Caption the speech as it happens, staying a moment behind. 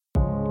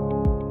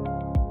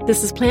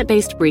This is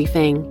Plant-Based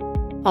Briefing,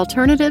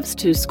 alternatives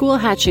to school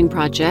hatching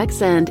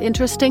projects and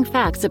interesting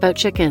facts about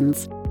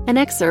chickens. An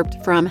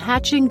excerpt from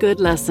Hatching Good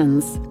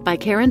Lessons by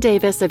Karen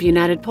Davis of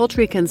United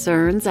Poultry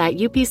Concerns at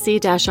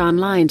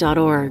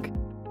upc-online.org.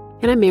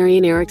 And I'm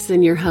Marian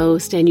Erickson, your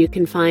host, and you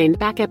can find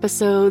back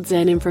episodes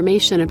and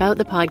information about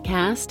the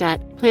podcast at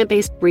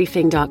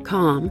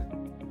plantbasedbriefing.com.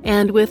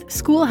 And with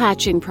school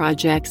hatching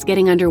projects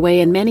getting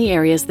underway in many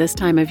areas this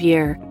time of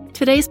year,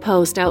 today's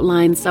post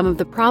outlines some of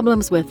the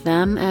problems with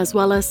them as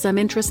well as some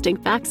interesting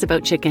facts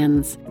about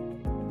chickens.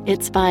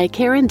 It's by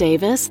Karen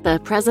Davis, the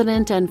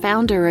president and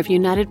founder of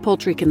United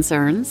Poultry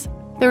Concerns.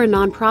 They're a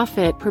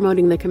nonprofit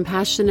promoting the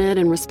compassionate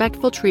and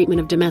respectful treatment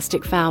of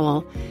domestic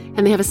fowl,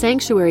 and they have a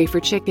sanctuary for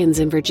chickens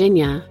in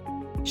Virginia.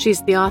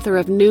 She's the author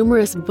of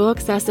numerous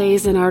books,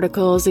 essays, and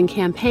articles and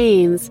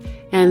campaigns,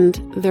 and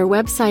their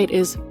website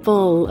is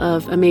full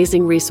of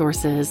amazing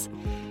resources.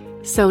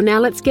 So now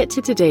let's get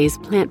to today's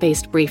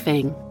plant-based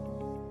briefing.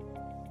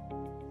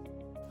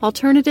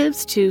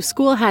 Alternatives to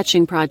school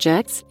hatching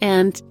projects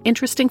and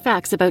interesting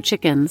facts about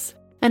chickens.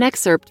 An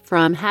excerpt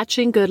from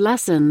Hatching Good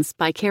Lessons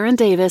by Karen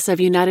Davis of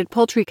United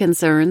Poultry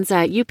Concerns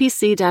at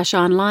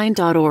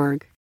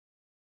upc-online.org.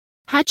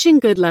 Hatching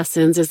Good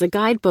Lessons is a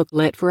guide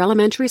booklet for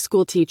elementary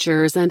school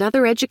teachers and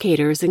other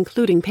educators,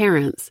 including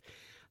parents.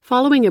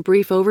 Following a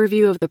brief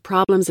overview of the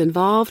problems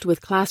involved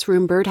with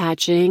classroom bird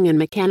hatching and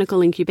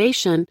mechanical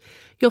incubation,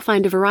 you'll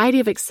find a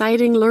variety of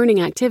exciting learning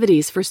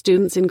activities for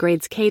students in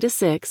grades K to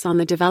 6 on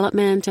the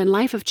development and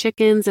life of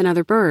chickens and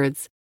other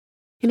birds.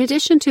 In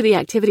addition to the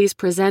activities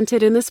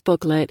presented in this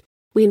booklet,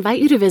 we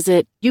invite you to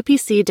visit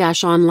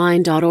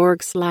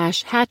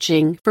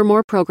upc-online.org/hatching for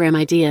more program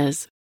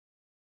ideas.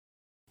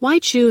 Why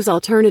choose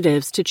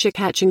alternatives to chick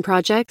hatching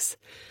projects?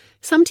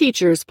 Some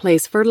teachers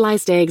place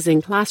fertilized eggs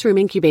in classroom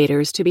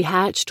incubators to be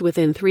hatched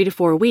within 3 to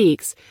 4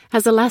 weeks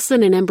as a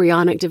lesson in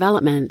embryonic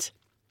development.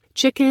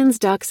 Chickens,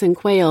 ducks, and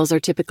quails are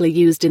typically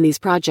used in these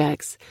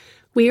projects.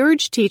 We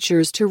urge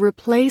teachers to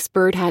replace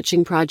bird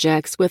hatching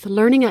projects with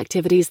learning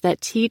activities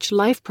that teach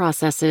life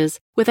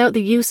processes without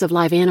the use of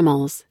live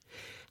animals.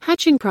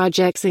 Hatching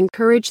projects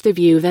encourage the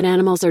view that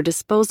animals are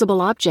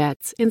disposable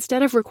objects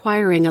instead of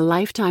requiring a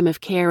lifetime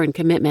of care and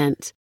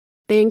commitment.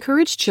 They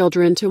encourage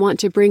children to want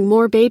to bring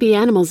more baby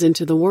animals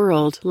into the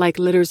world, like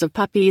litters of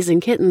puppies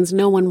and kittens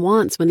no one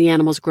wants when the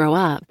animals grow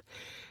up.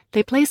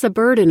 They place a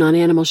burden on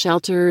animal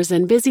shelters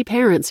and busy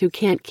parents who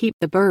can't keep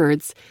the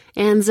birds,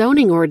 and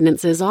zoning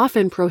ordinances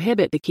often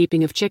prohibit the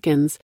keeping of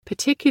chickens,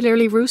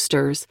 particularly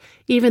roosters,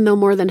 even though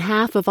more than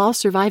half of all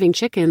surviving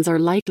chickens are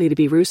likely to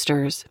be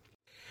roosters.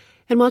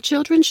 And while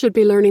children should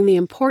be learning the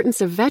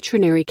importance of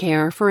veterinary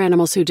care for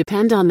animals who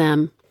depend on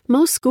them,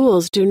 most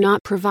schools do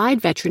not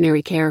provide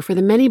veterinary care for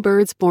the many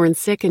birds born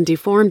sick and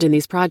deformed in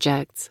these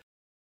projects.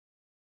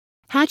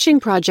 Hatching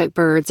project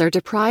birds are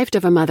deprived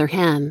of a mother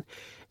hen.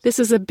 This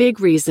is a big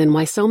reason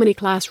why so many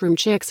classroom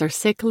chicks are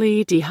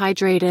sickly,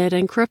 dehydrated,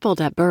 and crippled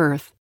at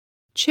birth.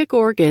 Chick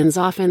organs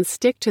often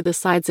stick to the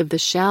sides of the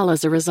shell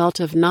as a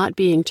result of not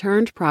being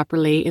turned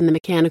properly in the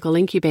mechanical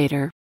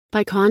incubator.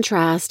 By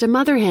contrast, a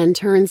mother hen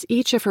turns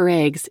each of her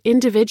eggs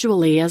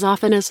individually as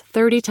often as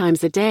 30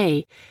 times a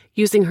day,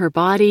 using her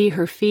body,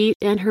 her feet,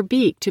 and her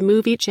beak to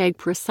move each egg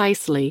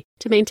precisely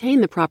to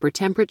maintain the proper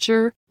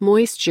temperature,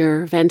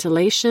 moisture,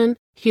 ventilation,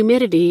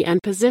 humidity,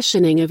 and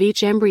positioning of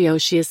each embryo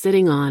she is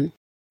sitting on.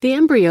 The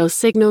embryo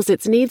signals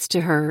its needs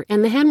to her,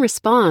 and the hen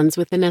responds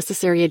with the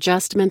necessary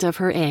adjustment of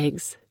her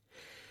eggs.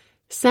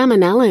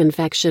 Salmonella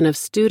infection of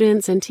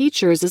students and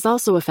teachers is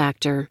also a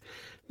factor.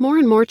 More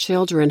and more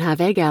children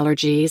have egg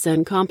allergies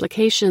and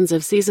complications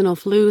of seasonal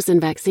flus and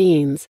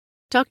vaccines.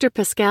 Dr.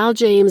 Pascal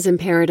James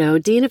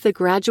Imperidot, Dean of the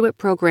Graduate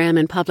Program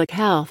in Public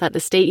Health at the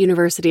State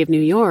University of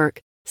New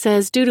York,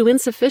 says due to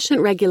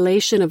insufficient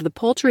regulation of the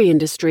poultry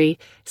industry,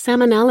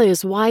 salmonella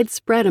is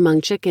widespread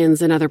among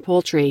chickens and other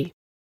poultry.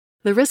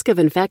 The risk of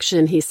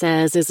infection, he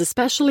says, is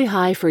especially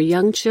high for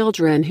young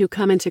children who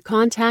come into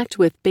contact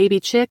with baby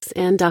chicks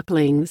and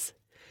ducklings.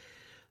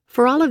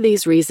 For all of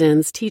these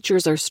reasons,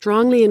 teachers are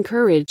strongly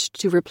encouraged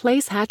to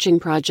replace hatching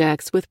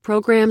projects with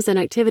programs and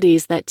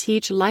activities that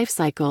teach life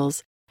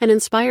cycles and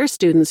inspire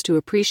students to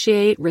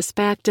appreciate,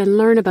 respect, and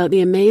learn about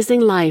the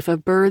amazing life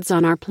of birds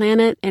on our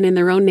planet and in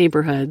their own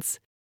neighborhoods.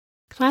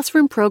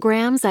 Classroom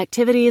programs,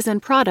 activities,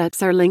 and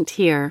products are linked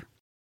here.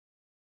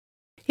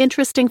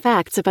 Interesting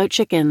facts about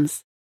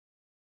chickens.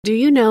 Do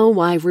you know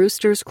why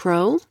roosters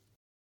crow?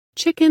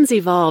 Chickens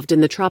evolved in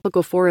the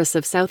tropical forests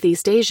of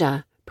Southeast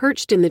Asia.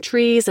 Perched in the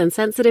trees and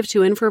sensitive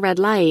to infrared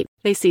light,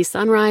 they see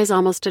sunrise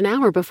almost an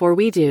hour before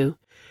we do.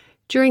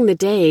 During the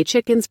day,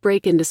 chickens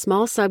break into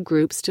small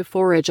subgroups to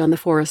forage on the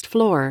forest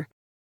floor.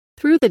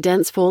 Through the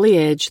dense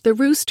foliage, the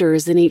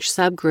roosters in each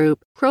subgroup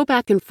crow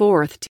back and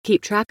forth to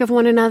keep track of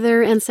one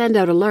another and send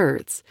out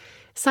alerts.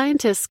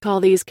 Scientists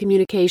call these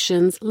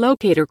communications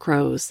locator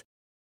crows.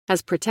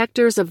 As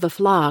protectors of the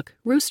flock,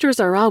 roosters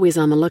are always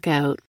on the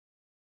lookout.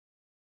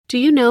 Do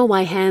you know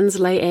why hens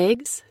lay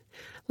eggs?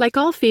 Like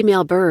all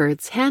female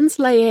birds, hens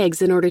lay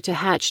eggs in order to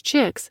hatch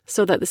chicks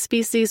so that the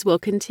species will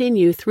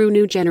continue through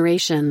new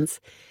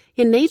generations.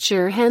 In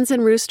nature, hens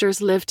and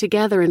roosters live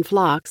together in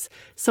flocks,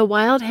 so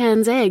wild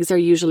hens' eggs are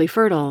usually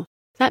fertile.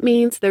 That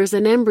means there's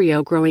an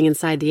embryo growing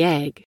inside the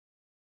egg.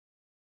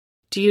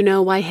 Do you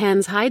know why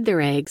hens hide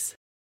their eggs?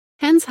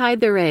 Hens hide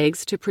their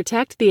eggs to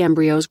protect the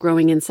embryos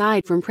growing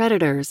inside from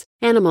predators,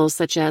 animals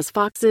such as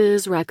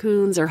foxes,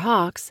 raccoons, or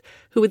hawks,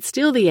 who would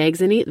steal the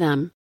eggs and eat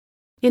them.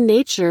 In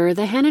nature,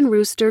 the hen and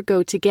rooster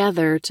go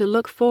together to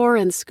look for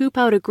and scoop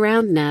out a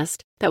ground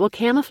nest that will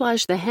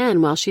camouflage the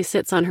hen while she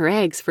sits on her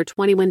eggs for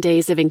 21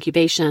 days of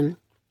incubation.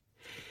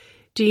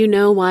 Do you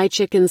know why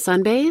chickens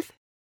sunbathe?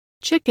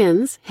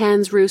 Chickens,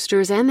 hens,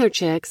 roosters, and their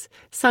chicks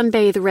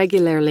sunbathe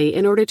regularly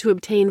in order to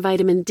obtain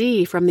vitamin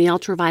D from the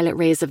ultraviolet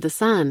rays of the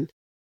sun.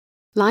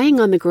 Lying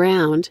on the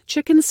ground,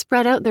 chickens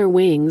spread out their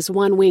wings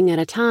one wing at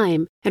a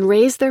time and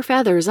raise their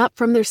feathers up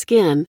from their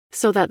skin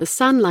so that the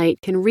sunlight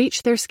can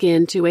reach their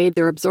skin to aid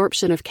their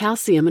absorption of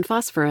calcium and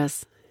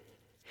phosphorus.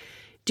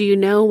 Do you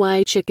know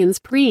why chickens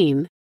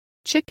preen?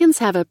 Chickens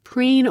have a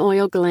preen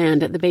oil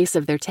gland at the base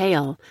of their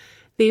tail.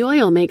 The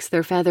oil makes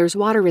their feathers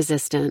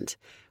water-resistant.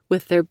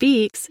 With their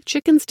beaks,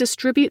 chickens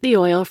distribute the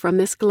oil from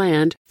this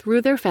gland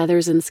through their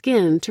feathers and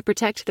skin to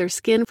protect their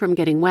skin from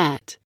getting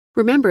wet.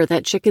 Remember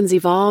that chickens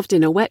evolved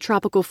in a wet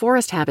tropical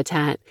forest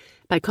habitat.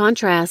 By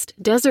contrast,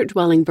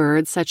 desert-dwelling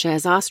birds such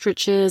as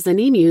ostriches and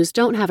emus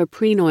don't have a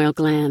preen oil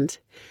gland.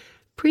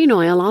 Preen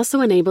oil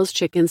also enables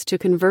chickens to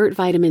convert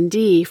vitamin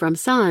D from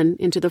sun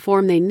into the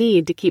form they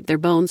need to keep their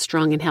bones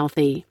strong and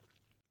healthy.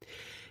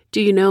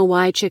 Do you know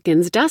why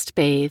chickens dust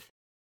bathe?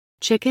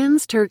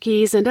 Chickens,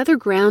 turkeys, and other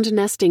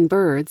ground-nesting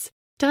birds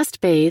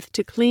dust bathe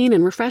to clean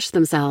and refresh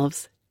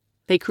themselves.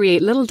 They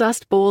create little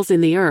dust bowls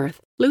in the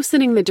earth,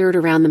 loosening the dirt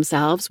around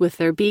themselves with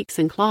their beaks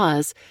and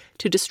claws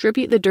to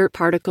distribute the dirt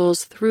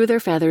particles through their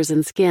feathers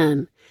and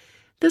skin.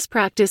 This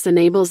practice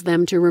enables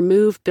them to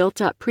remove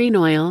built-up preen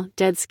oil,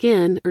 dead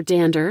skin or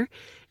dander,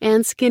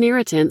 and skin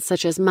irritants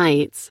such as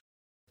mites.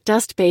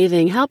 Dust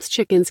bathing helps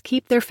chickens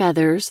keep their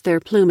feathers,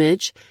 their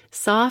plumage,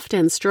 soft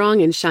and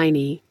strong and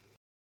shiny.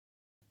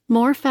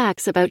 More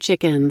facts about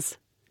chickens.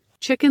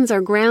 Chickens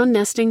are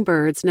ground-nesting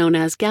birds known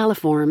as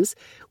galliforms,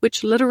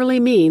 which literally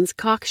means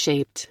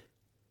cock-shaped.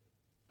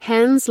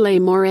 Hens lay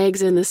more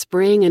eggs in the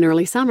spring and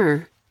early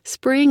summer.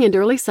 Spring and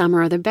early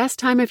summer are the best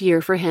time of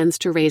year for hens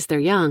to raise their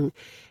young.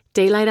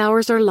 Daylight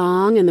hours are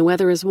long and the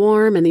weather is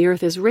warm and the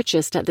earth is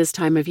richest at this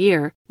time of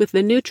year, with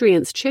the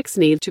nutrients chicks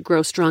need to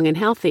grow strong and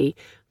healthy: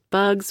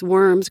 bugs,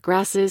 worms,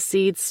 grasses,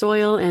 seeds,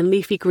 soil, and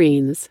leafy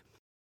greens.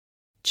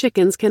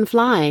 Chickens can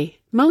fly.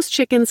 Most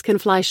chickens can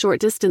fly short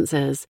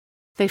distances.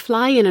 They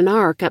fly in an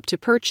arc up to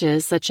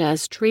perches such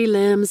as tree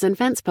limbs and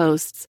fence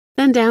posts,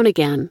 then down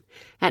again.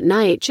 At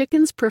night,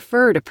 chickens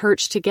prefer to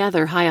perch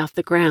together high off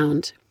the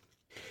ground.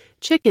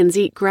 Chickens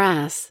eat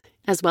grass.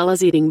 As well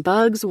as eating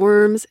bugs,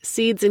 worms,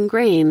 seeds, and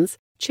grains,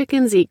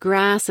 chickens eat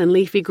grass and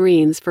leafy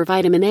greens for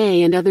vitamin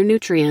A and other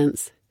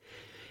nutrients.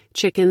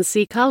 Chickens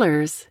see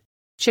colors.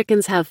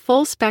 Chickens have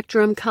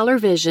full-spectrum color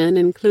vision,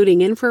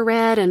 including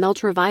infrared and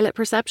ultraviolet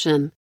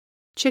perception.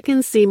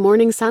 Chickens see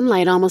morning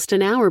sunlight almost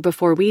an hour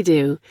before we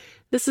do.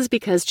 This is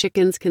because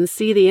chickens can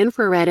see the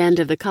infrared end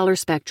of the color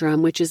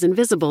spectrum, which is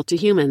invisible to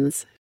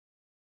humans.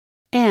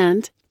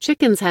 And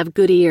chickens have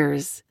good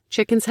ears.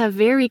 Chickens have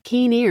very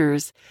keen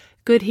ears.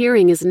 Good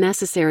hearing is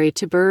necessary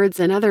to birds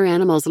and other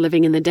animals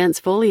living in the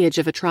dense foliage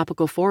of a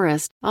tropical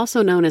forest,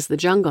 also known as the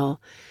jungle.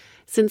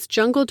 Since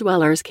jungle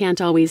dwellers can't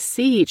always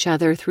see each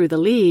other through the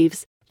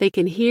leaves, they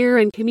can hear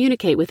and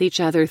communicate with each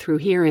other through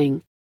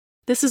hearing.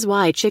 This is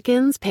why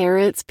chickens,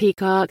 parrots,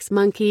 peacocks,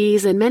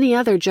 monkeys, and many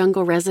other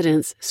jungle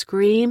residents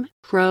scream,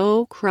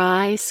 crow,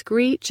 cry,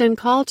 screech, and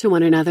call to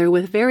one another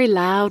with very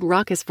loud,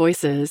 raucous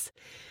voices.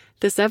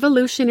 This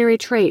evolutionary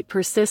trait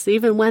persists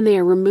even when they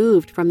are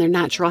removed from their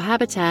natural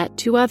habitat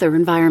to other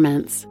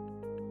environments.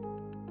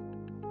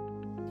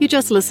 You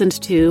just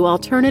listened to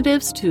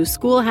Alternatives to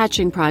School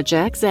Hatching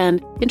Projects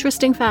and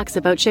Interesting Facts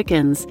About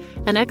Chickens,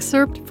 an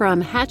excerpt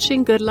from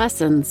Hatching Good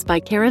Lessons by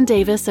Karen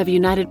Davis of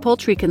United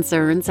Poultry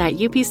Concerns at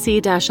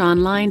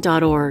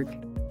upc-online.org.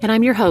 And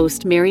I'm your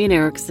host, Marian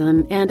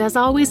Erickson, and as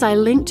always, I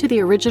link to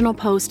the original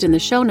post in the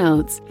show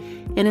notes.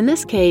 And in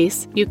this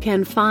case, you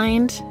can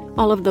find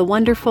all of the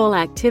wonderful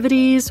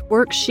activities,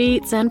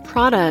 worksheets, and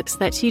products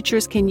that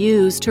teachers can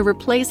use to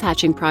replace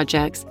hatching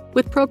projects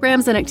with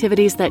programs and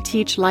activities that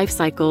teach life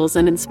cycles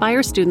and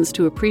inspire students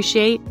to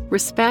appreciate,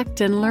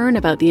 respect, and learn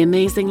about the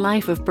amazing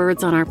life of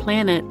birds on our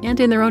planet and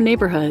in their own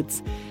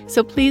neighborhoods.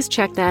 So please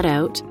check that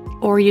out.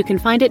 Or you can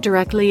find it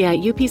directly at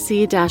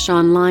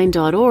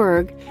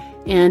upc-online.org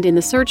and in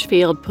the search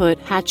field put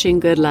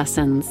Hatching Good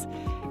Lessons.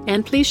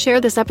 And please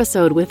share this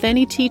episode with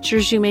any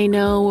teachers you may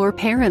know or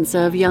parents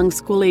of young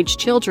school-age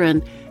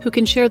children who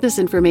can share this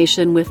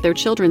information with their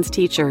children's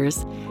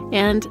teachers.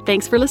 And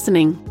thanks for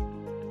listening.